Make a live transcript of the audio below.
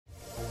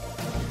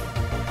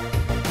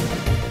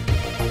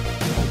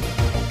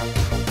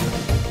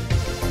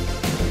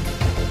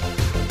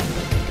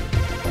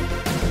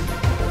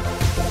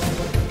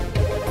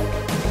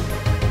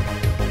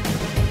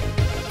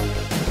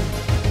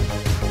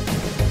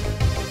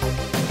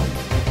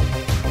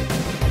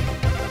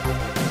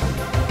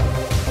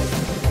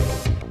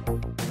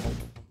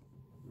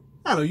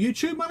Hello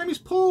YouTube, my name is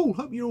Paul.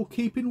 Hope you're all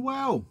keeping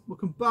well.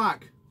 Welcome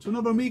back to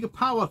another Amiga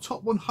Power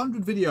Top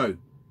 100 video.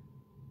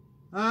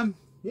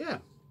 Yeah,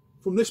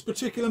 from this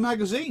particular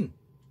magazine.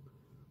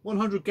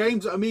 100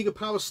 games that Amiga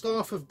Power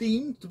staff have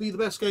deemed to be the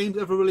best games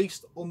ever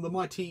released on the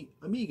mighty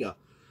Amiga.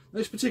 Now,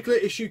 this particular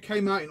issue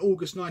came out in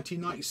August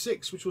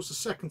 1996, which was the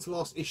second to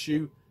last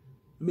issue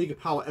Amiga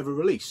Power ever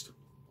released.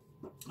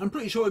 I'm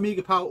pretty sure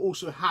Amiga Power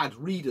also had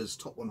Reader's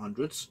Top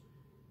 100s.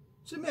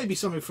 So it may be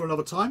something for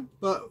another time,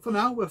 but for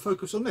now we're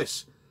focused on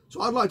this. So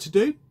what I'd like to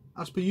do,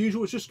 as per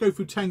usual, is just go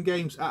through 10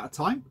 games at a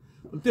time.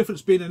 The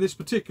difference being in this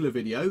particular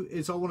video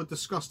is I want to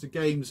discuss the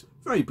games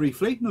very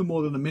briefly, no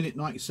more than a minute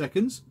 90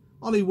 seconds.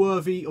 Are they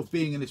worthy of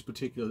being in this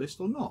particular list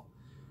or not?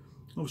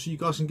 Obviously you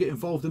guys can get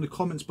involved in the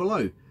comments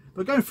below.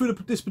 But going through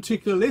this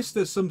particular list,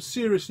 there's some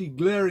seriously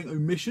glaring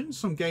omissions,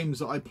 some games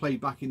that I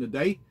played back in the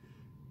day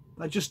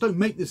that just don't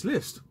make this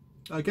list.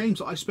 Games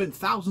that I spent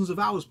thousands of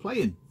hours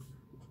playing.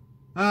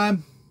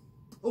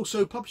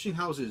 Also, publishing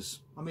houses.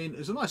 I mean,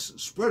 there's a nice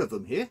spread of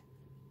them here,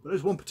 but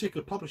there's one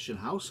particular publishing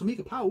house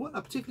Amiga Power weren't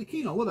that particularly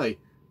keen on, were they?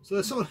 So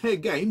there's some of their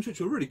games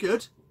which were really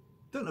good,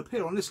 don't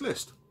appear on this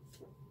list,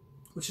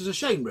 which is a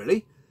shame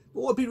really.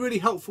 But what would be really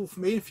helpful for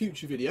me in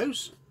future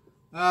videos,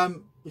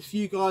 if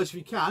you guys, if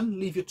you can,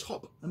 leave your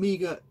top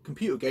Amiga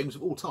computer games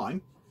of all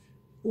time,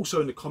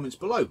 also in the comments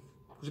below,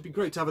 because it'd be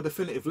great to have a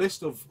definitive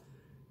list of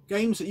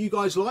games that you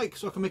guys like,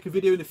 so I can make a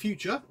video in the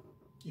future,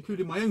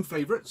 including my own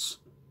favourites,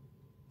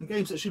 and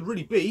games that should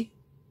really be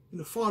in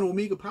the final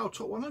Amiga Power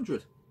Top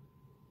 100.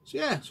 So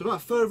yeah, so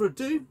without further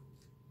ado,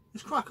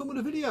 let's crack on with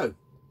the video.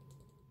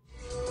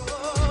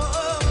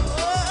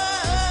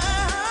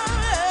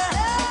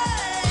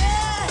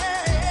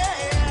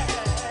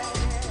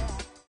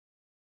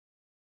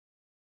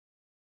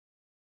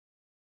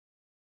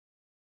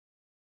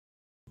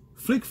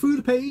 Flick through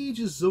the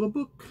pages of a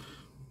book.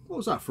 What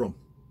was that from?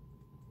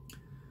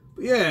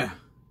 But yeah.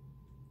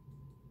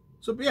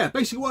 So yeah,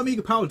 basically what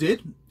Amiga Power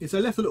did is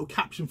they left a little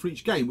caption for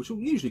each game, which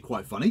was usually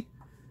quite funny.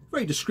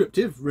 Very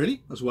descriptive,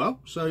 really, as well.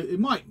 So it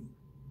might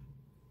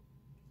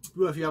be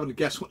worth you having a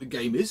guess what the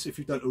game is, if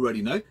you don't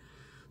already know.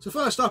 So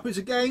first up is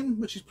a game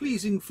which is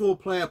pleasing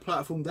four-player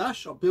platform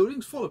dash up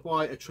buildings, followed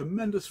by a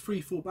tremendous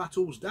free-fall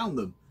battles down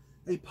them.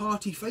 A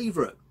party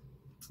favourite.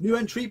 New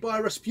entry by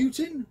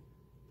Rasputin,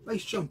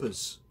 Base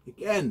Jumpers.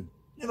 Again,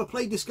 never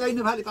played this game,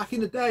 never had it back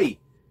in the day.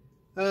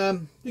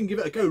 Didn't give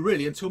it a go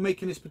really until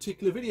making this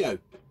particular video.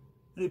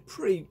 And a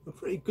pretty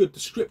good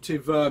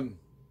descriptive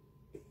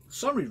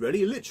summary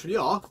really. You literally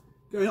are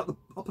going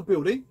up a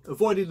building,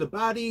 avoiding the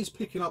baddies,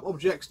 picking up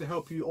objects to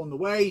help you on the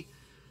way,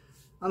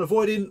 and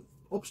avoiding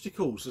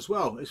obstacles as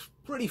well. It's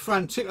pretty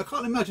frantic. I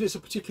can't imagine it's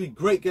a particularly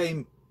great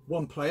game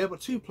one player,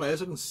 but two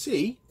players I can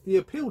see the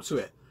appeal to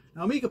it.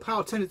 Now Amiga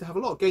Power tended to have a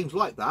lot of games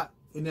like that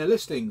in their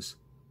listings,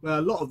 where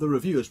a lot of the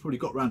reviewers probably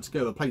got round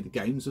together, played the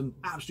games and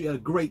absolutely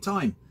had a great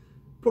time.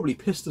 Probably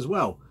pissed as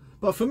well.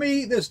 But for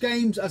me, there's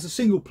games as a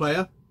single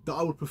player that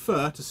I would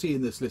prefer to see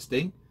in this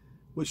listing,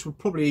 which would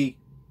probably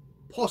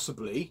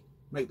possibly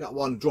make that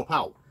one drop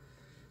out.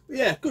 But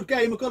yeah, good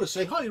game, I've got to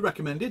say, highly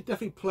recommended.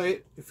 Definitely play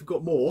it if you've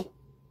got more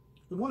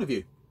than one of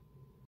you.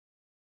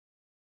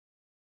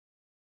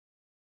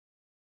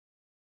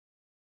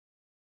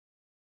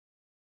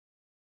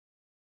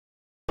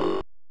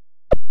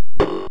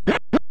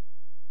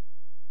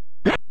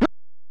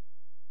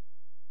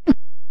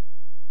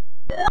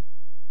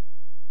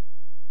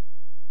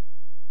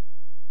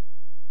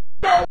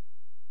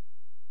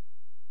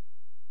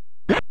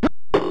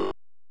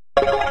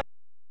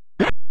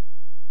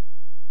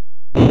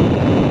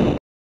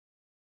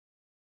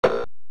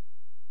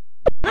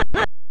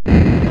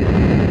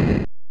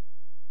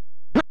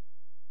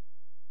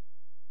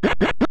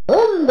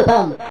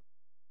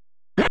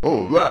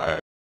 All right.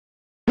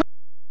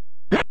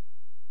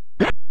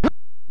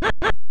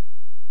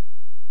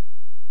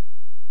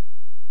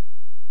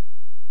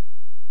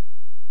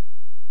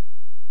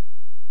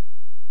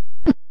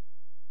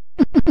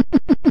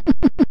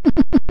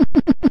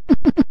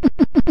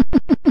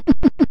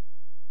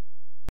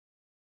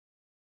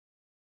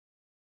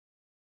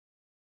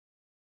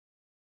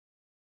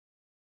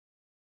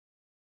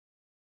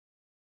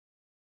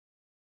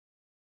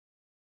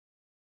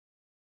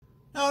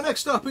 Now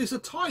next up is a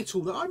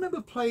title that I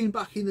remember playing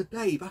back in the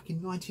day, back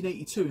in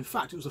 1982. In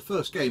fact, it was the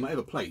first game I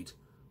ever played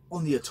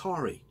on the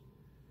Atari.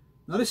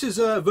 Now this is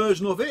a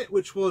version of it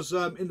which was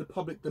in the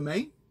public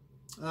domain.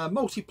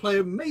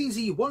 Multiplayer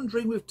mazy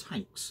wandering with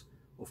tanks,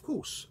 of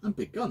course, and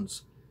big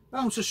guns.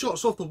 Bounce your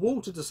shots off the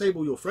wall to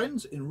disable your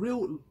friends in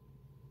real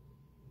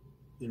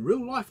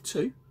life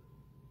too.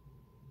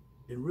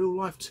 In real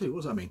life too, what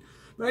does that mean?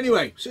 But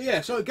anyway, so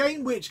yeah, so a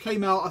game which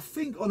came out I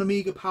think on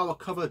Amiga Power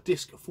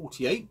Coverdisk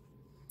 48.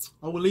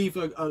 I will leave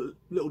a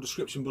little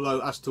description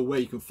below as to where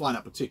you can find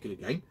that particular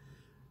game.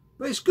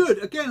 But it's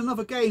good. Again,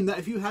 another game that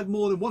if you had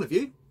more than one of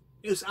you,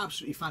 it's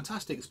absolutely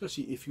fantastic,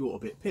 especially if you're a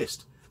bit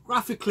pissed.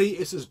 Graphically,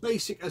 it's as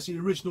basic as the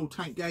original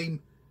tank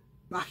game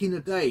back in the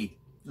day.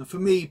 And for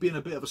me, being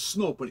a bit of a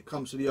snob when it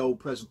comes to the old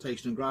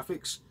presentation and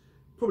graphics,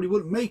 probably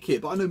wouldn't make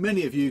it. But I know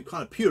many of you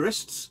kind of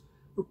purists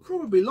would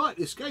probably like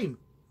this game.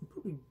 I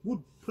probably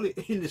would put it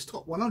in this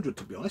top 100,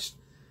 to be honest.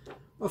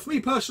 But for me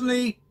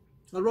personally,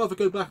 I'd rather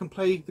go back and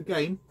play the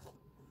game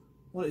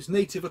on its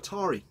native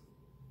Atari.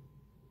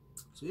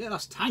 So yeah,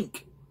 that's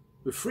Tank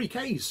with 3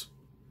 Ks.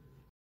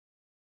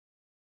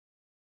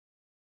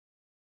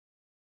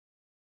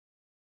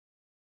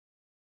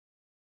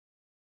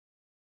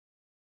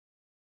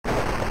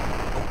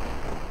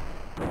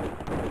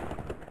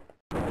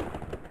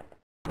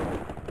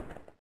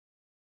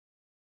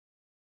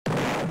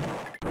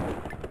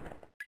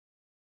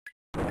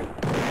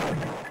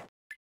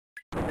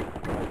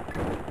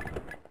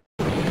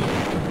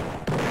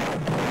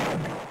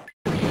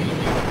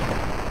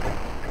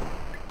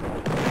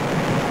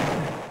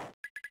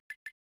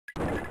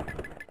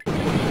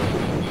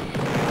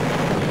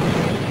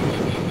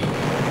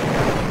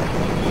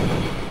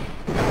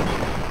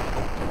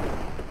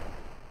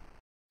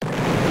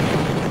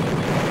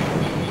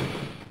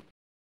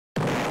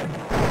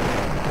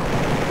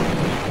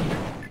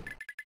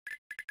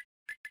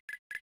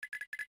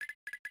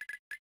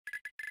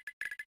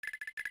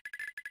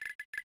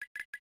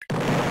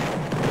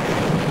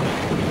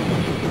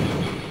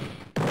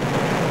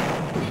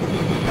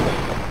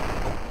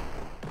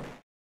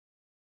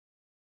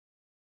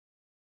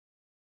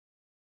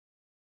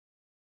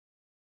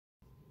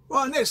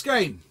 Right, next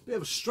game. Bit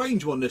of a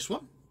strange one, this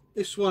one.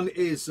 This one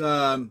is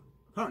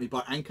apparently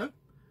by Anko,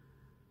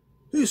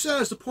 who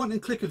says the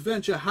point-and-click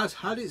adventure has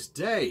had its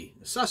day.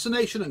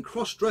 Assassination and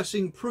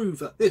cross-dressing prove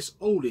that this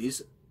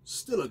oldie's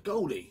still a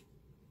goldie.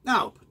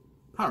 Now,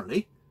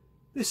 apparently,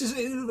 this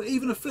isn't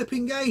even a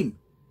flipping game.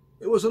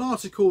 It was an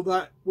article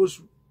that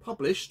was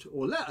published,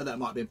 or a letter that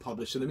might have been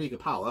published in Amiga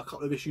Power a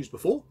couple of issues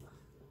before.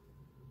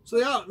 So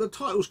the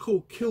title's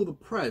called Kill the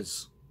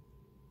Prez.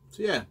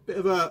 So yeah, bit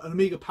of an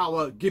Amiga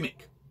Power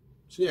gimmick.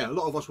 So yeah, a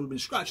lot of us would have been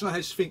scratching our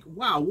heads to think,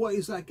 wow, what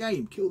is that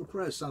game? Kill the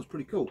Prez sounds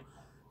pretty cool.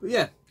 But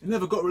yeah, it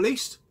never got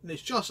released, and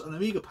it's just an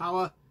Amiga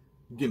Power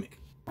gimmick.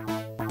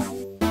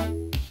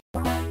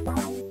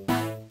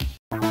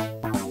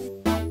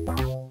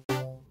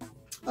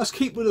 Let's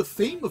keep with the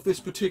theme of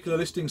this particular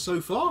listing so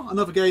far.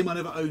 Another game I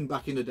never owned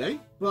back in the day,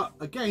 but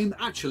a game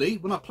actually,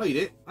 when I played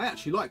it, I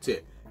actually liked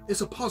it.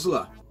 It's a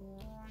puzzler,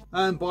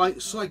 and by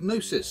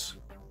Psygnosis.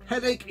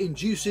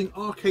 Headache-inducing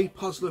arcade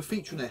puzzler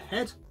featuring a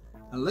head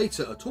and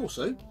later a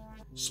torso,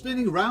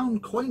 spinning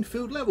round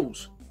coin-filled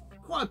levels.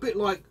 Quite a bit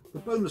like the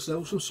bonus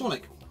levels from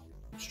Sonic.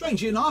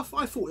 Strangely enough,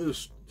 I thought it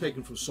was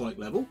taken from Sonic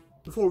level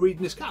before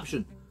reading this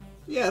caption.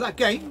 But yeah, that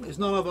game is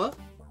none other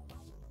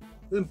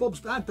than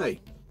Bob's Bad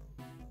Day.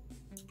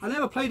 I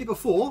never played it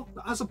before,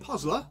 but as a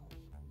puzzler,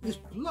 it's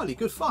bloody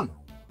good fun.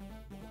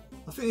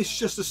 I think it's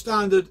just a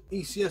standard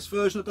ECS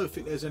version. I don't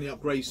think there's any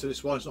upgrades to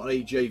this one. It's not an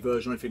AJ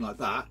version or anything like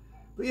that.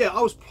 But yeah,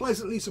 I was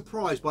pleasantly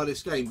surprised by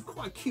this game.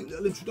 Quite a cute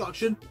little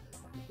introduction.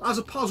 As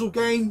a puzzle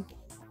game,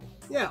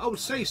 yeah, I would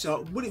say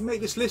so. Would it make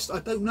this list? I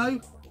don't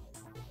know.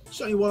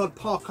 Certainly one I'd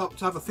park up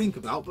to have a think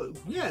about, but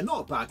yeah,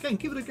 not a bad game.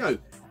 Give it a go.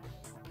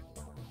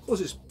 Of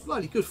course, it's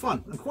bloody good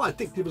fun and quite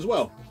addictive as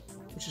well,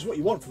 which is what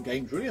you want from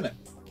games, really, isn't it?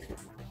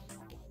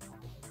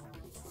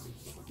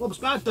 Bob's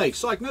Bad Day,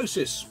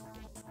 Psygnosis.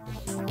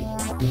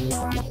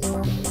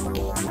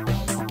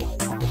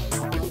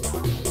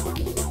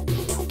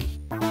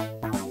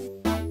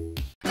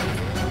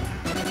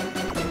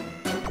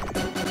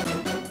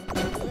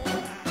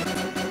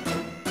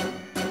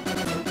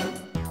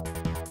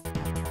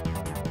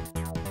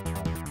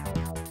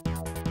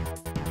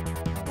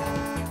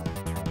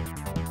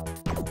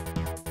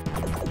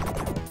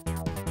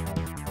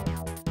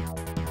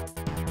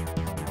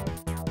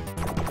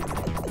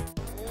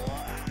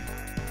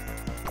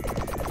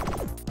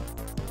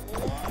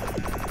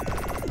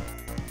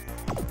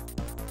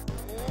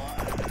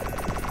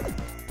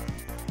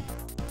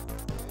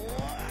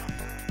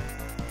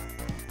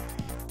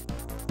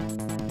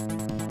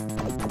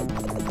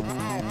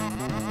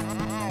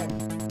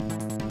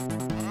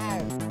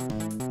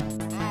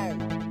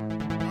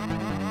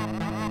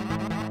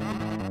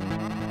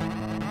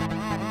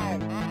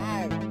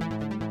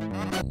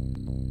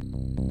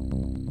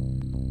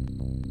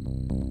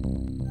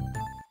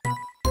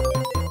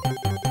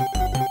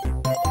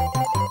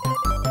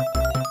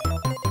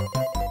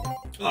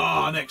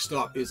 Next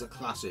up is a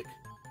classic.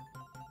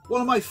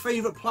 One of my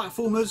favourite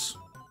platformers.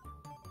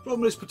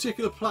 Problem with this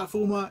particular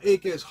platformer,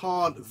 it gets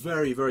hard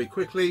very, very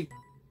quickly.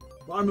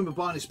 But I remember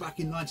buying this back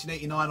in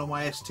 1989 on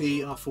my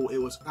ST and I thought it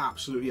was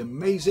absolutely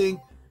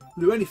amazing.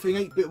 Blew anything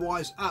 8-bit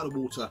wise out of the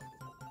water.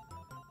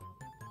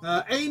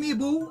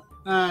 Amiable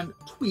and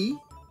twee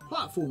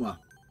platformer.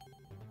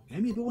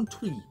 Amiable and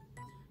twee.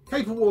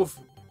 Capable of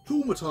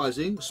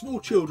traumatising small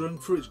children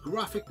through its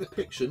graphic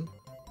depiction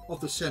of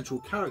the central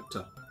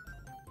character.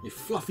 A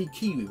fluffy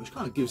kiwi, which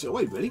kind of gives it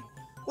away, really.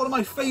 One of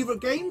my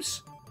favourite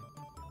games.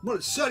 Well,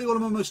 it's certainly one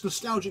of my most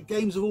nostalgic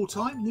games of all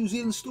time. New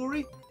Zealand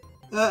story.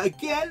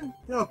 Again,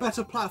 there are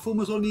better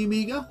platformers on the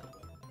Amiga.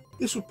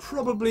 This would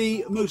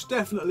probably, most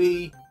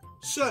definitely,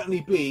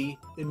 certainly be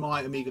in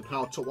my Amiga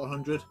Power Top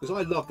 100 because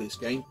I love this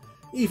game,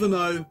 even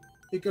though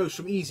it goes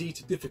from easy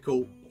to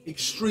difficult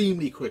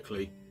extremely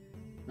quickly.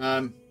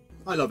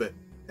 I love it.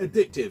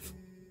 Addictive.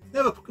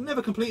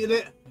 Never completed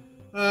it.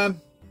 But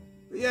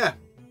yeah,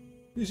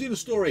 New Zealand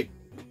Story.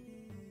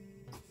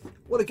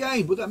 What a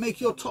game. Would that make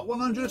your top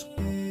 100?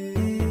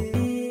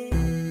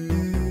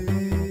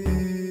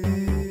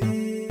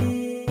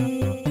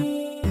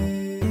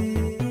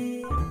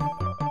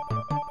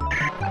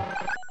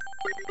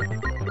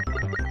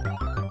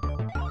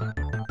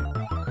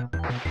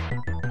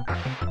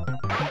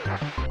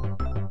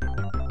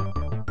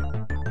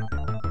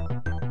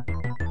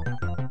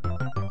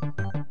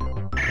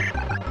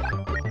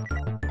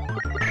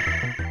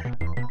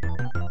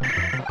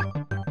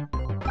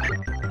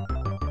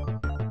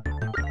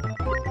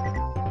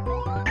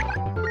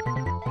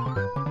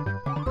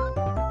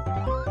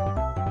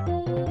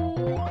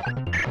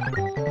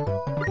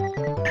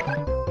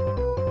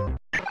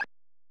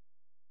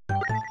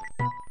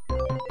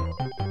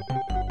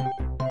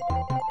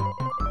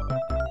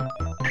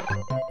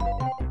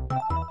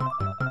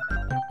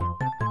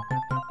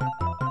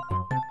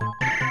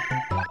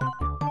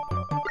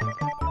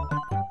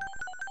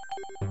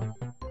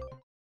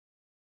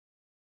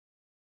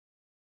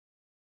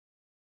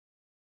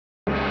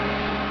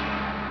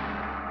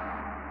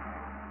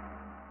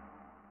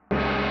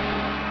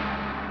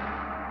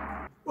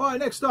 Right,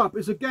 next up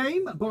is a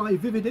game by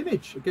Vivid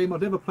Image, a game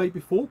I'd never played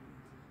before.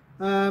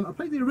 I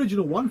played the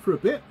original one for a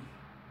bit,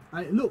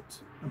 and it looked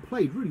and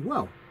played really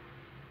well.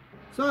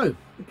 So,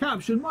 the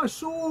caption, "My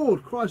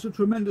sword," cries a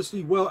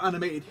tremendously well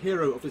animated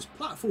hero of his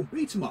platform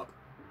beat 'em up,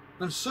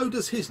 and so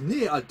does his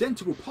near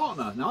identical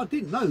partner. Now, I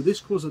didn't know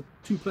this was a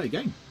two-player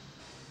game.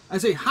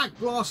 As they hack,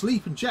 blast,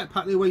 leap and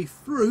jetpack their way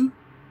through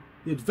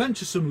the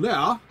adventuresome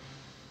lair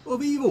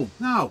of evil.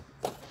 Now,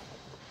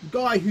 the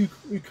guy who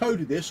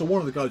coded this, or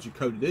one of the guys who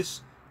coded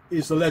this,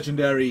 is the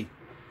legendary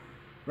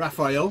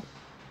Raphael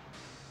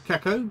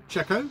Checo,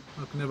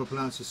 I can never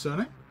pronounce his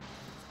surname.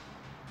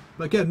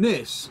 But again,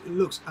 this, it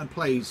looks and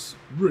plays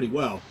really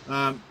well.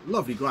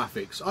 Lovely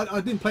graphics.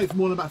 I didn't play it for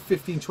more than about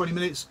 15-20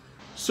 minutes.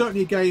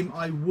 Certainly a game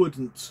I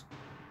wouldn't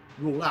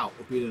rule out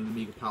of being an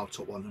Amiga Power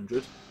Top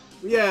 100.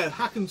 But yeah,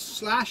 hack and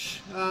slash,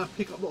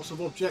 pick up lots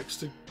of objects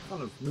to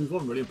kind of move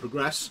on really and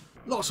progress.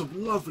 Lots of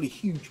lovely,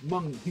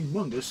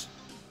 humongous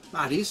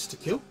baddies to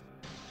kill.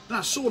 And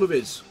that sort of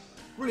is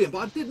brilliant, but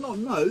I did not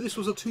know this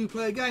was a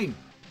two-player game.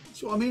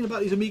 See what I mean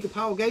about these Amiga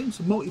Power games,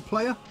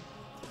 multiplayer?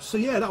 So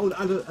yeah, that would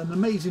add an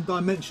amazing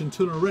dimension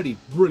to an already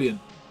brilliant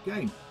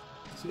game.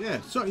 So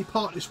yeah, certainly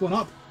part this one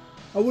up.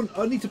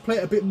 I need to play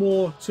it a bit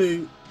more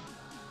to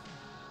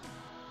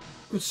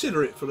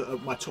consider it for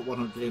my top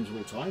 100 games of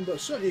all time,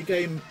 but certainly a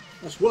game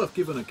that's worth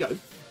giving a go.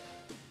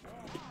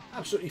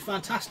 Absolutely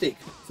fantastic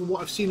from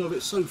what I've seen of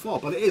it so far,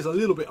 but it is a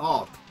little bit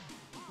hard,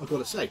 I've got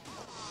to say.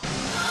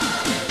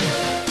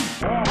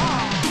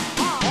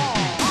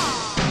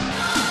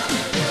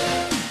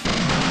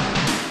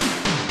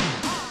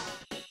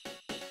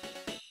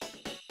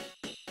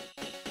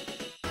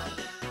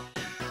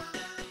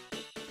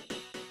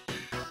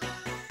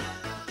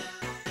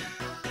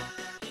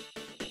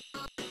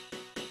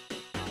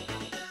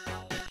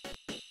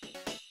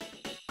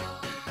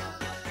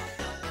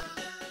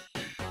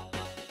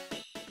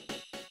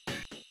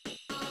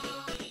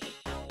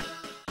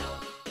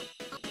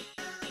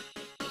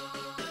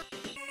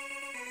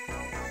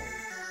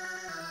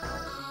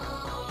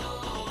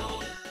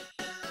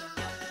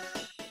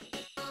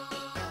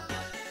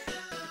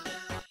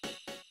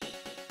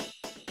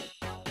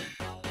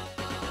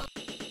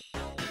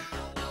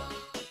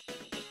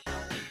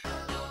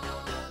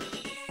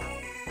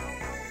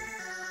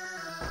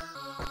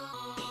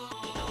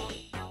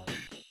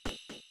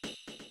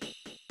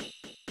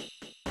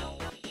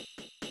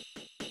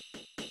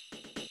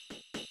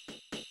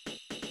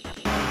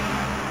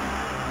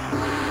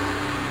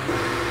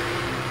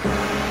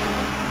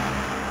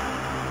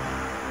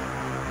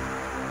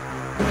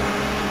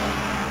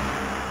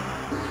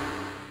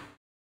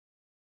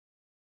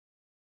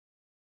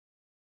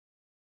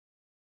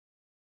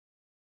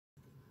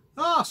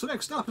 So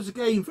next up is a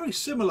game very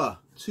similar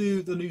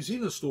to the New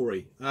Zealand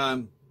Story,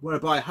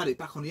 whereby I had it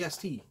back on the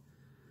ST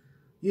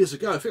years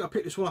ago. I think I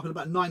picked this one up in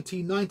about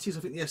 1990s. I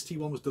think the ST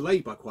one was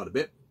delayed by quite a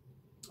bit,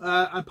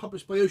 and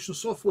published by Ocean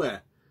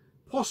Software.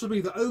 Possibly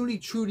the only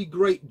truly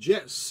great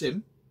jet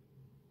sim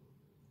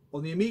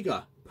on the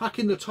Amiga,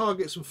 packing the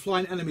targets and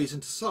flying enemies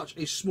into such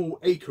a small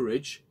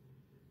acreage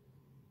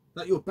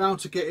that you're bound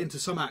to get into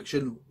some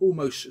action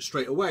almost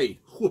straight away.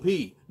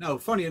 Whoopee. Now,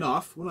 funny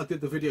enough, when I did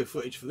the video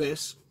footage for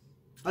this,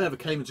 I never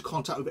came into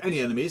contact with any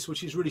enemies,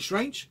 which is really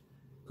strange,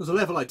 because the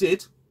level I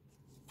did,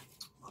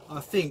 I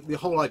think the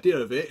whole idea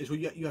of it is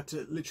you had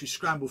to literally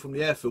scramble from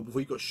the airfield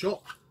before you got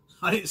shot.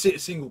 I didn't see a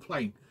single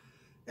plane.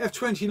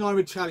 F-29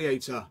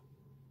 Retaliator,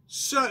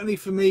 certainly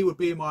for me would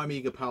be in my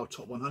Amiga Power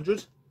Top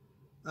 100.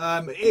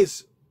 It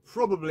is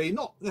probably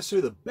not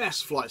necessarily the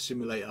best flight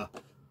simulator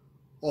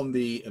on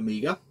the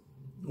Amiga,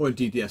 or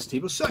indeed the ST,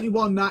 but certainly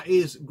one that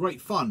is great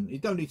fun. You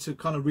don't need to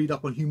kind of read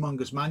up on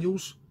humongous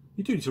manuals.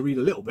 You do need to read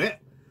a little bit,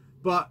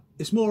 but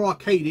it's more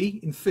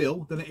arcadey in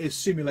feel than it is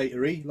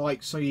simulatory,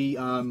 like say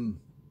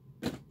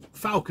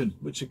Falcon,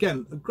 which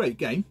again, a great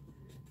game.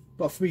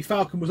 But for me,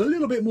 Falcon was a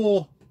little bit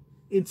more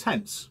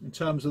intense in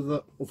terms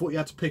of what you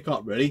had to pick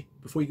up really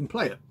before you can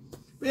play it.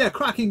 But yeah,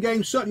 cracking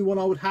game, certainly one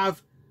I would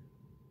have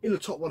in the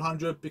top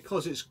 100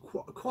 because it's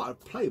quite a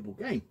playable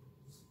game.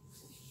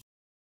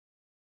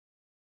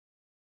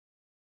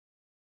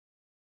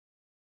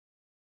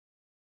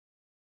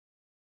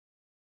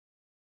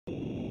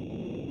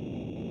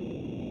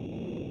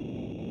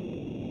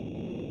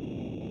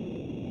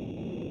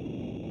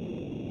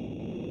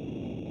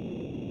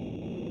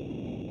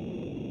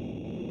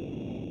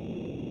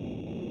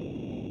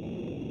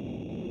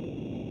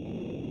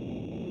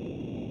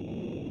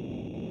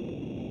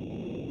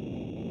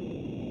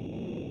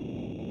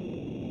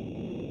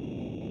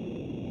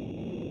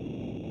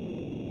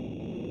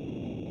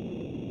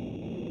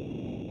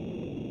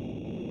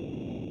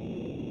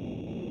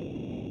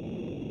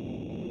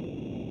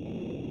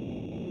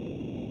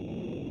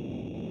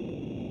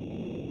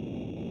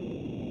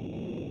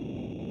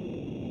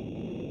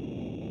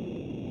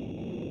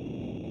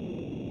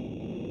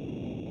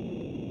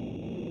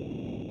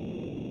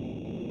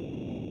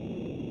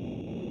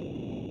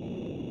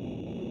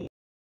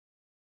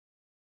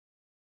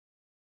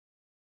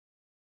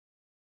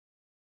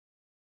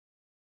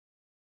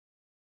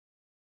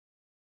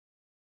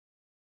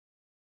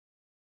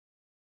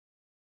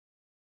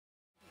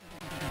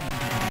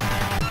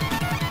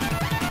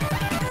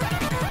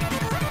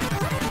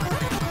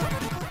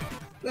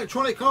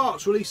 Electronic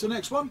Arts released the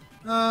next one.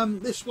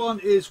 This one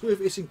is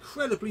with its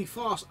incredibly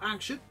fast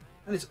action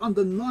and its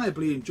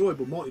undeniably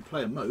enjoyable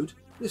multiplayer mode.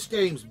 This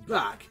game's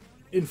back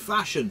in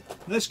fashion.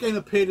 And this game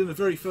appeared in the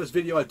very first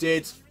video I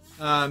did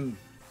about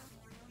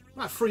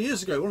 3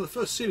 years ago, one of the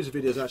first series of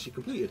videos I actually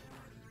completed.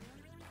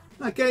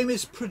 That game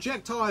is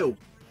Projectile,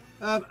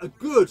 a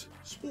good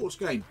sports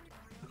game.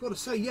 I've got to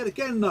say yet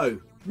again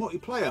though,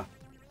 multiplayer.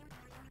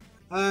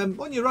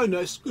 On your own though,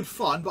 it's good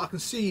fun, but I can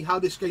see how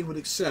this game would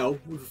excel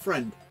with a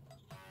friend.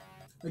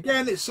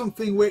 Again, it's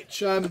something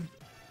which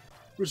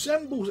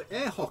resembles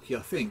air hockey,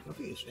 I think. I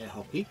think it's air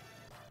hockey. You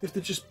have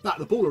to just bat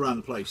the ball around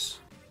the place.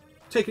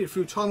 Taking it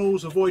through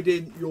tunnels,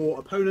 avoiding your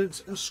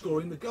opponents and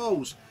scoring the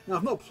goals. Now,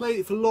 I've not played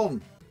it for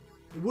long.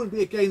 It wouldn't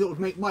be a game that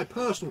would make my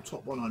personal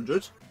top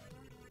 100,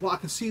 but I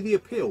can see the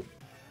appeal.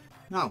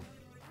 Now,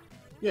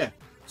 yeah,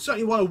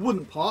 certainly one I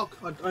wouldn't park.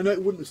 I know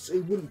it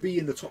wouldn't be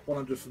in the top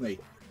 100 for me.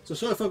 So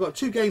far I've got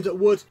 2 games that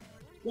would,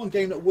 1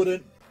 game that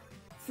wouldn't,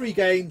 3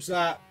 games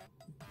that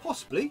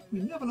possibly,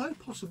 you never know,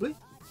 possibly,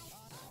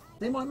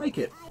 they might make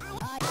it.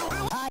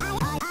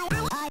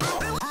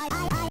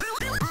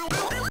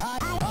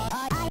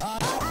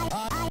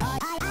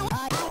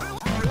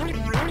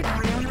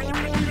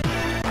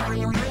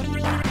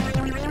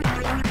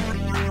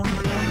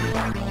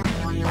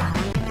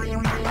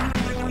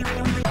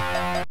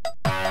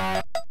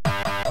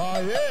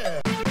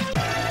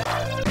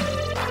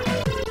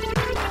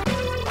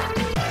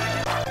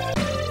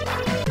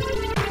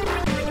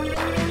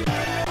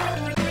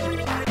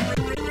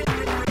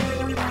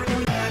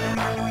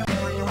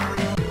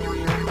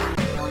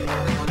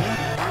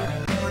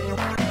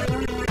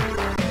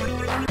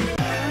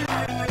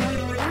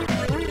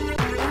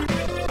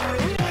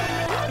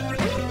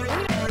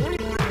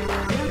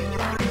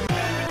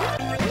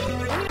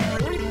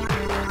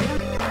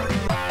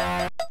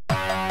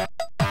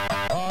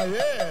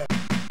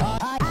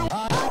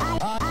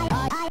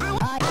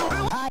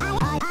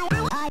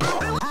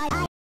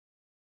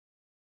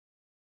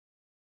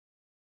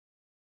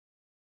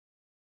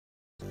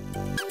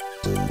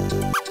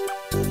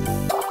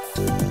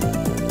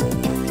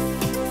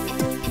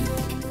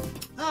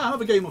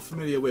 Another game I'm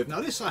familiar with. Now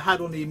this I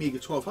had on the Amiga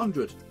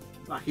 1200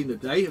 back in the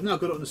day. I've now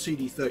got it on the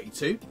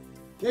CD32.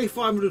 The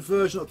A500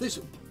 version of this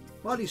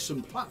bloody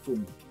some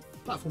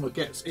platformer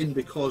gets in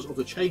because of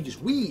the changes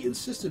we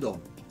insisted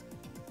on.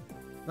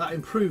 That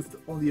improved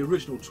on the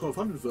original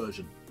 1200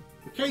 version.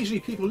 Occasionally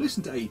people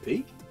listen to AP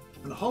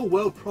and the whole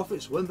world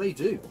profits when they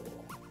do.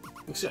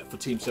 Except for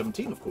Team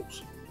 17 of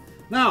course.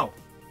 Now,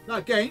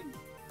 that game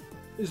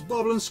is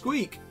Bubble and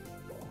Squeak.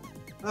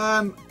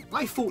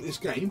 I thought this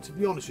game, to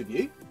be honest with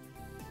you,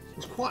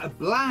 was quite a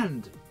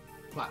bland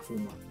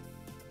platformer.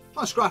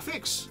 Nice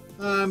graphics,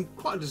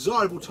 quite a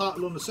desirable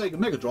title on the Sega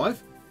Mega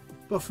Drive,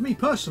 but for me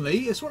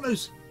personally, it's one of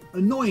those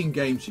annoying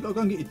games. You've got to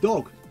go and get your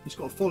dog, he's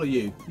got to follow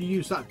you. You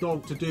use that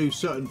dog to do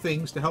certain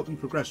things to help you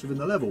progress within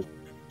the level,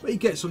 but he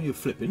gets on your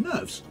flipping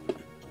nerves.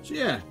 So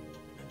yeah,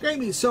 the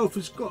game itself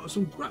has got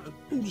some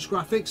gorgeous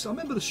graphics. I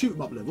remember the shoot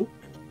 'em up level,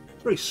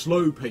 very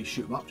slow paced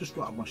shoot 'em up, just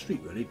right up my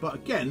street really, but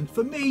again,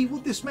 for me,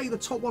 would this make the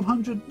top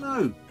 100?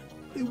 No,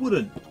 it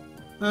wouldn't.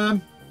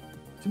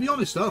 To be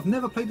honest though, I've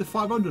never played the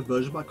 500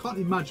 version, but I can't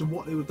imagine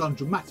what they would have done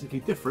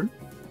dramatically different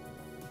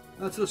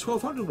to the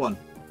 1200 one.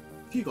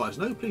 If you guys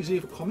know, please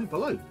leave a comment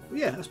below. But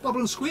yeah, that's Bubble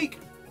and Squeak.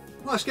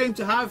 Nice game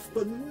to have,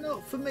 but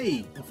not for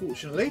me,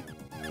 unfortunately.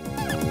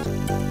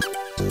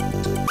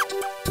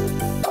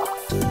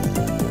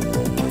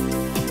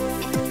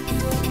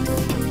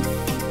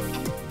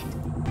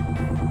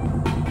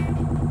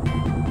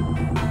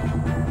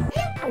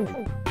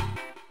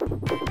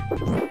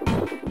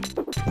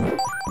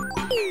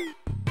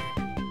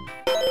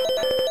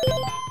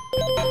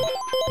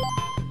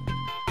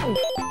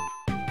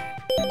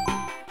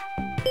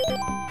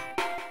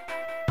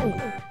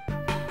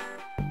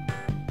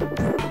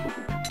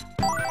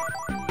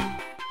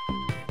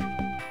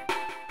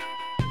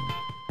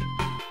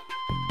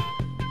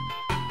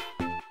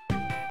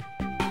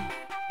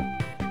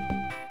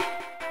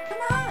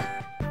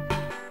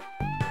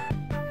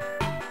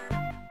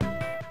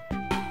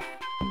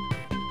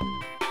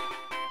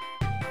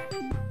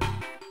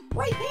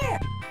 Wait here!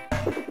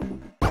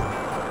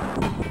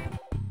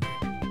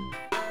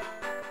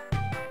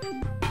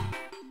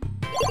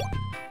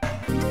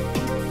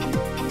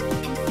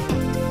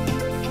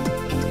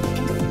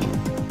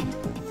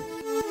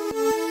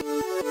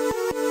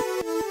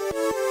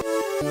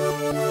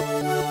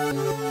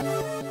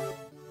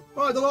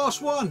 Right, the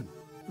last one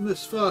from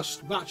this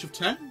first batch of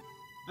 10.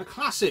 A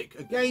classic,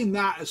 a game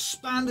that has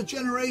spanned the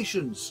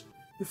generations.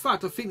 In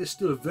fact, I think there's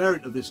still a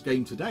variant of this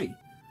game today.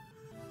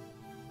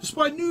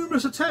 Despite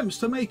numerous attempts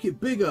to make it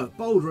bigger,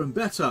 bolder and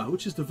better,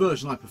 which is the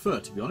version I prefer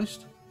to be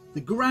honest,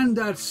 the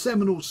Grandad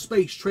seminal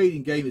space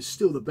trading game is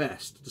still the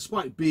best,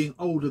 despite being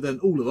older than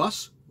all of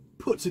us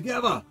put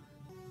together.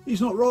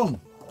 He's not wrong.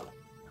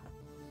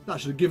 That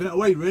should have given it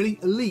away really.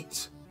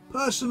 Elite.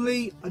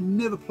 Personally, I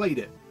never played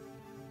it.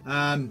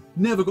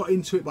 Never got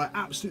into it, but I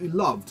absolutely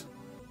loved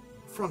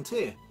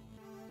Frontier.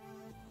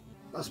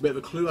 That's a bit of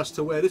a clue as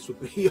to where this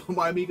would be on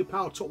my Amiga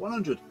Power Top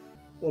 100,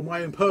 or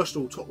my own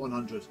personal Top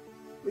 100.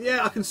 But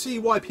yeah, I can see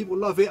why people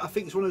love it. I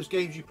think it's one of those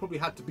games you probably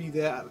had to be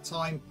there at the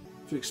time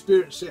to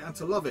experience it and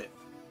to love it.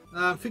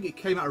 I think it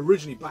came out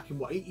originally back in,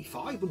 what,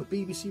 85 on the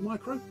BBC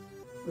Micro?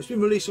 It's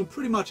been released on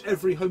pretty much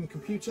every home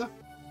computer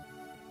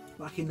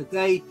back in the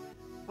day.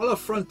 I love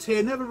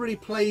Frontier, never really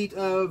played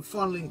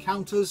Final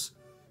Encounters.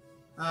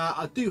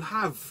 I do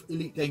have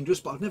Elite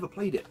Dangerous, but I've never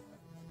played it.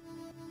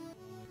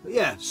 But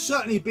yeah,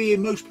 certainly be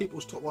in most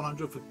people's top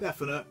 100 for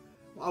definite.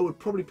 I would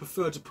probably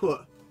prefer to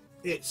put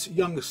its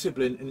younger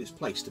sibling in its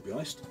place, to be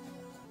honest.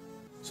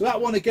 So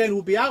that one again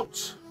will be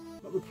out,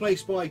 but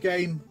replaced by a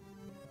game,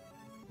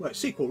 well,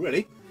 sequel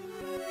really.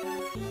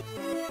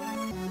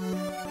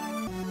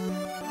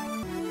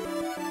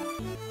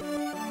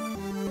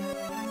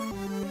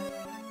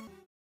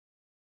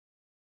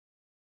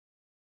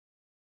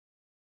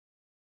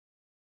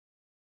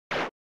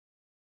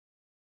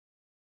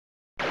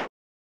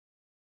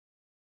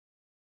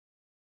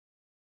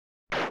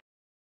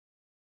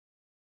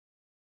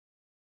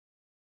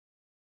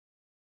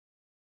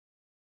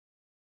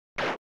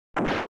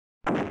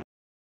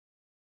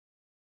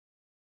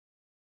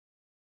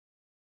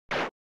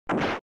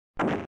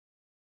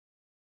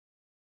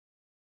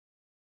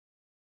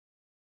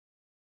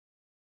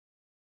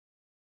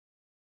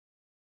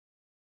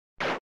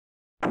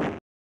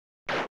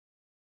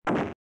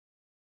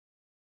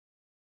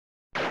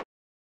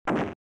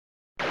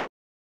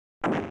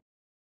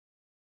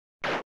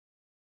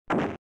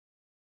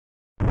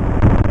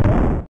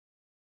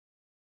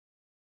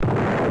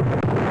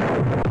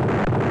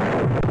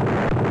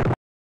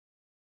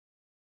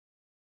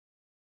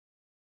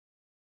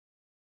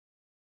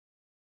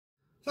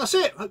 That's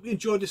it. Hope you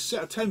enjoyed this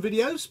set of 10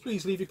 videos.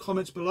 Please leave your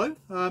comments below.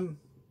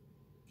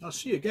 I'll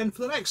see you again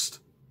for the next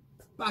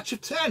batch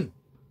of 10.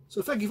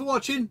 So thank you for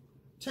watching.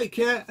 Take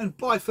care and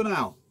bye for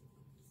now.